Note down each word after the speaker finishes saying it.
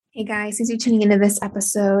Hey guys, thanks for tuning into this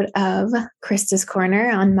episode of Christa's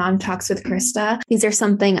Corner on Mom Talks with Christa. These are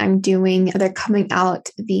something I'm doing. They're coming out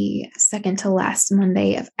the second to last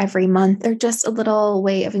Monday of every month. They're just a little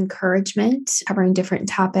way of encouragement, covering different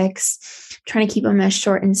topics, trying to keep them as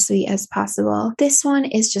short and sweet as possible. This one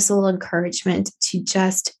is just a little encouragement to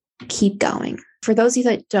just keep going. For those of you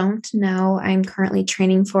that don't know, I'm currently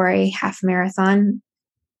training for a half marathon.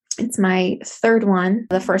 It's my third one.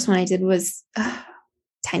 The first one I did was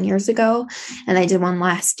 10 years ago, and I did one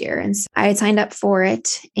last year. And so I had signed up for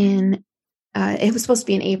it it was supposed to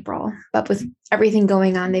be in April, but with everything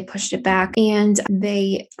going on, they pushed it back. And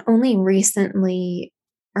they only recently,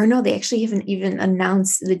 they actually haven't even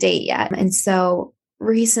announced the date yet. And so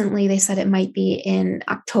recently they said it might be in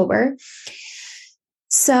October.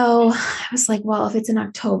 So I was like, well, if it's in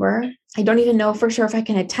October, I don't even know for sure if I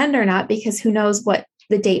can attend or not, because who knows what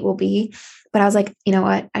the date will be. But I was like, you know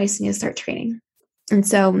what? I just need to start training. And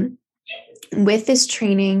so with this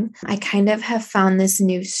training, I kind of have found this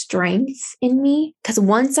new strength in me, because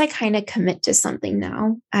once I kind of commit to something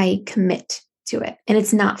now, I commit to it. And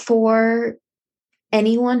it's not for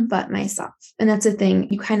anyone but myself. And that's the thing.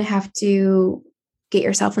 You kind of have to get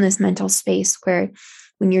yourself in this mental space where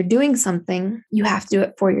when you're doing something, you have to do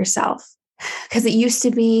it for yourself. Because it used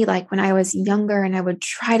to be like when I was younger and I would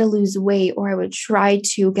try to lose weight, or I would try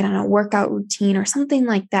to get on a workout routine or something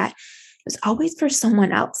like that, it was always for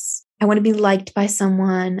someone else. I want to be liked by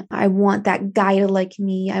someone. I want that guy to like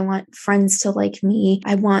me. I want friends to like me.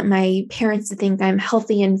 I want my parents to think I'm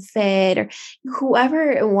healthy and fit, or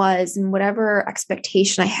whoever it was, and whatever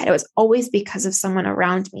expectation I had, it was always because of someone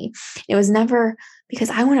around me. It was never because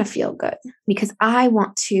I want to feel good, because I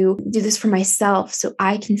want to do this for myself so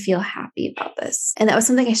I can feel happy about this. And that was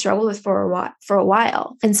something I struggled with for a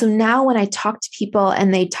while. And so now when I talk to people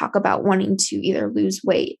and they talk about wanting to either lose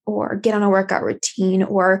weight or get on a workout routine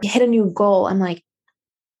or hit a new goal, I'm like,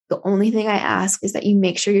 the only thing I ask is that you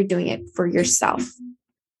make sure you're doing it for yourself,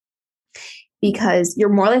 because you're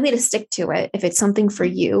more likely to stick to it if it's something for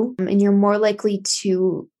you, and you're more likely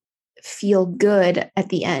to feel good at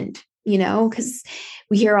the end. Because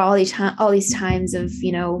we hear all these times of,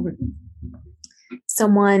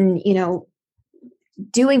 someone,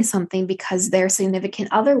 doing something because their significant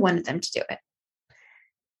other wanted them to do it.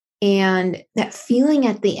 And that feeling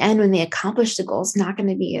at the end when they accomplish the goal is not going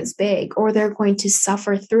to be as big, or they're going to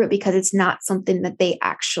suffer through it because it's not something that they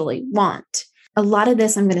actually want. A lot of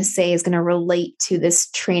this I'm going to say is going to relate to this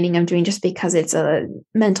training I'm doing, just because it's a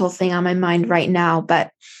mental thing on my mind right now, but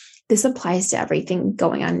this applies to everything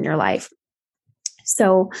going on in your life.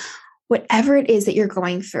 So whatever it is that you're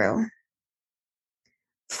going through,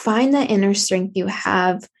 find that inner strength you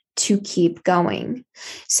have to keep going.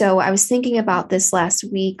 So I was thinking about this last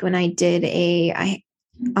week when I did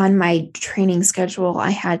on my training schedule,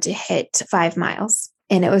 I had to hit 5 miles.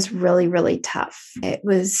 And it was really, really tough.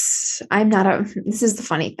 This is the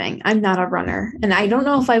funny thing. I'm not a runner. And I don't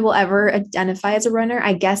know if I will ever identify as a runner.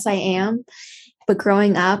 I guess I am. But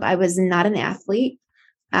growing up, I was not an athlete.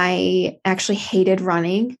 I actually hated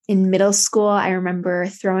running. In middle school, I remember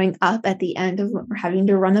throwing up at the end of having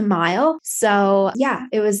to run a mile. So yeah,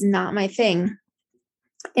 it was not my thing.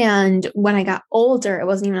 And when I got older, it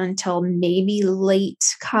wasn't even until maybe late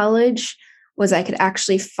college was I could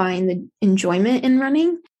actually find the enjoyment in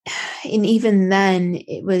running. And even then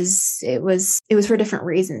it was for different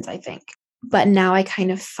reasons, I think. But now I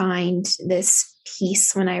kind of find this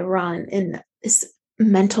peace when I run, and this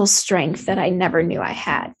mental strength that I never knew I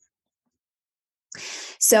had.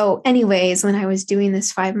 So anyways, when I was doing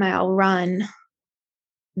this 5-mile run,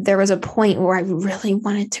 there was a point where I really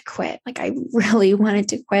wanted to quit. Like I really wanted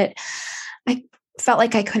to quit. I felt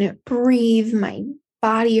like I couldn't breathe. My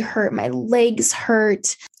body hurt. My legs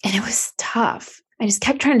hurt. And it was tough. I just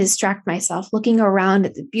kept trying to distract myself, looking around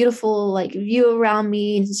at the beautiful view around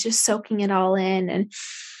me and just soaking it all in. And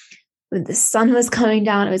when the sun was coming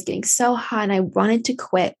down, it was getting so hot and I wanted to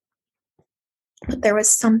quit. But there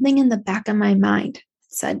was something in the back of my mind that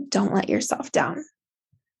said, don't let yourself down.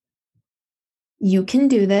 You can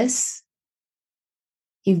do this.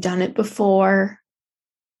 You've done it before.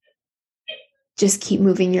 Just keep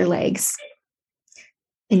moving your legs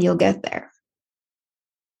and you'll get there.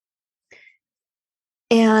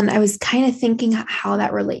 And I was kind of thinking how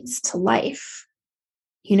that relates to life.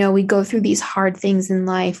 We go through these hard things in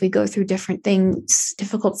life. We go through different things,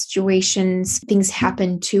 difficult situations. Things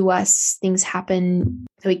happen to us. Things happen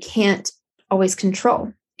that we can't always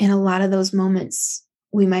control. In a lot of those moments,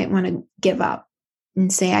 we might want to give up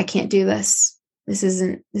and say, I can't do this. This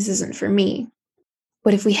isn't for me.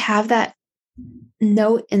 But if we have that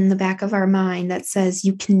note in the back of our mind that says,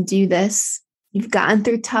 you can do this, You've gotten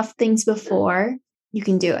through tough things before. You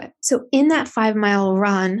can do it. So in that 5-mile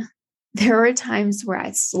run, there were times where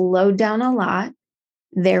I slowed down a lot.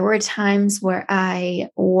 There were times where I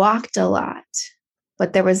walked a lot,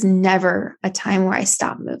 but there was never a time where I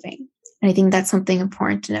stopped moving. And I think that's something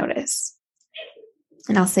important to notice.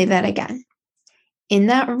 And I'll say that again. In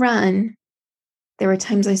that run, there were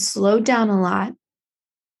times I slowed down a lot.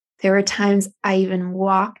 There were times I even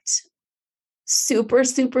walked super,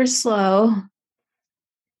 super slow,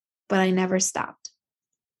 but I never stopped.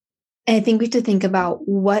 And I think we have to think about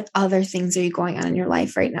what other things are you going on in your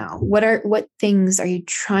life right now? What things are you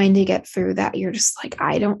trying to get through that you're just like,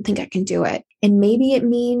 I don't think I can do it. And maybe it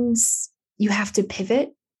means you have to pivot.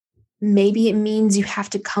 Maybe it means you have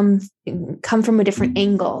to come from a different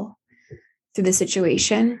angle through the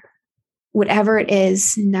situation. Whatever it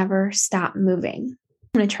is, never stop moving.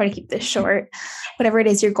 I'm going to try to keep this short. Whatever it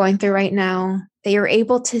is you're going through right now, that you're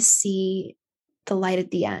able to see the light at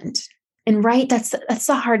the end. And right, that's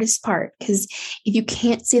the hardest part, because if you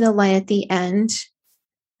can't see the light at the end,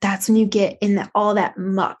 that's when you get in all that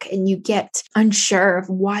muck and you get unsure of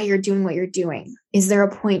why you're doing what you're doing. Is there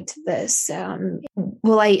a point to this?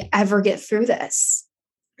 Will I ever get through this?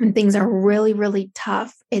 When things are really, really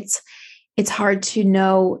tough, it's hard to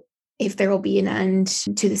know if there will be an end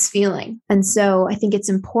to this feeling. And so I think it's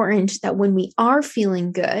important that when we are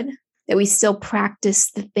feeling good, that we still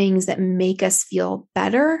practice the things that make us feel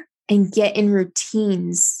better and get in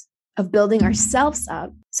routines of building ourselves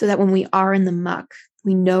up so that when we are in the muck,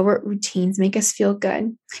 we know what routines make us feel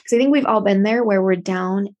good. Because I think we've all been there where we're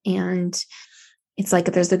down and it's like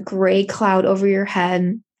there's a gray cloud over your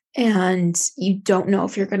head and you don't know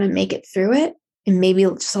if you're going to make it through it. And maybe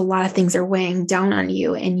just a lot of things are weighing down on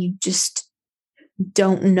you and you just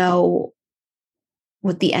don't know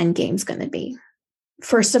what the end game is going to be.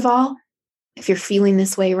 First of all, if you're feeling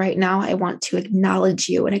this way right now, I want to acknowledge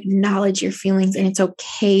you and acknowledge your feelings. And it's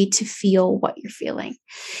okay to feel what you're feeling.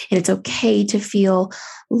 And it's okay to feel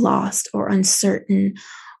lost or uncertain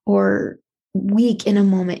or weak in a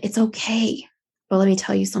moment. It's okay. But let me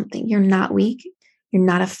tell you something. You're not weak. You're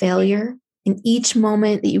not a failure. And each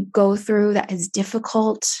moment that you go through that is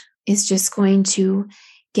difficult is just going to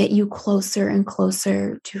get you closer and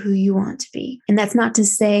closer to who you want to be. And that's not to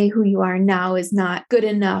say who you are now is not good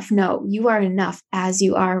enough. No, you are enough as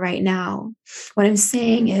you are right now. What I'm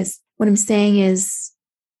saying is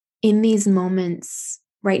in these moments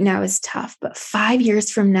right now is tough, but 5 years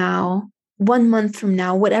from now, 1 month from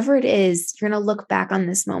now, whatever it is, you're going to look back on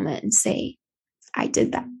this moment and say, I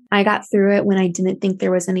did that. I got through it when I didn't think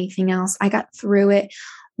there was anything else. I got through it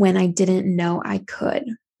when I didn't know I could.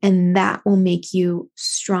 And that will make you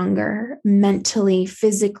stronger mentally,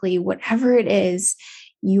 physically, whatever it is,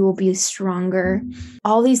 you will be stronger.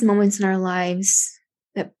 All these moments in our lives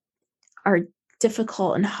that are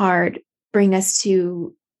difficult and hard bring us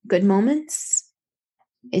to good moments.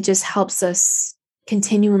 It just helps us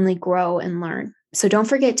continually grow and learn. So don't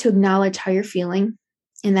forget to acknowledge how you're feeling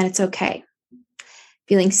and that it's okay.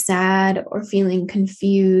 Feeling sad or feeling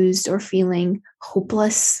confused or feeling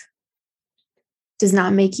hopeless does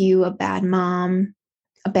not make you a bad mom,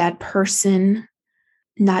 a bad person,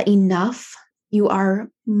 not enough. You are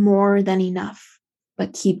more than enough,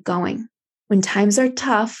 but keep going. When times are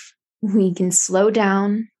tough, we can slow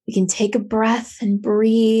down, we can take a breath and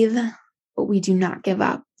breathe, but we do not give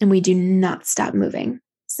up and we do not stop moving.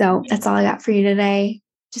 So that's all I got for you today.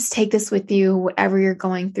 Just take this with you, whatever you're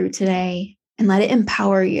going through today, and let it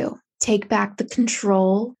empower you. Take back the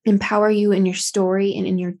control, empower you in your story and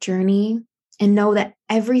in your journey. And know that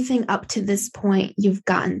everything up to this point you've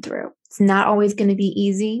gotten through. It's not always going to be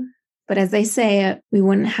easy, but as they say, we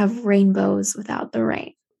wouldn't have rainbows without the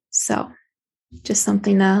rain. So just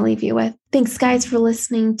something to leave you with. Thanks, guys, for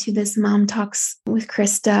listening to this Mom Talks with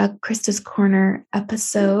Christa, Christa's Corner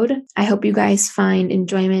episode. I hope you guys find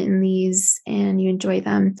enjoyment in these and you enjoy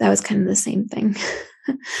them. That was kind of the same thing.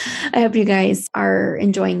 I hope you guys are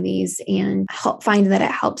enjoying these and find that it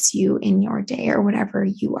helps you in your day or whatever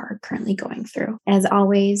you are currently going through. As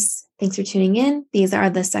always, thanks for tuning in. These are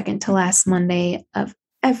the second to last Monday of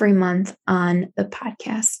every month on the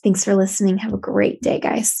podcast. Thanks for listening. Have a great day,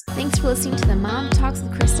 guys. Thanks for listening to the Mom Talks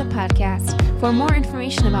with Christa podcast. For more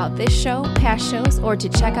information about this show, past shows, or to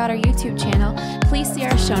check out our YouTube channel, please see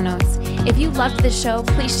our show notes. If you loved this show,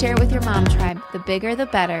 please share it with your mom tribe. The bigger, the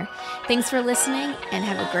better. Thanks for listening and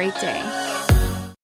have a great day.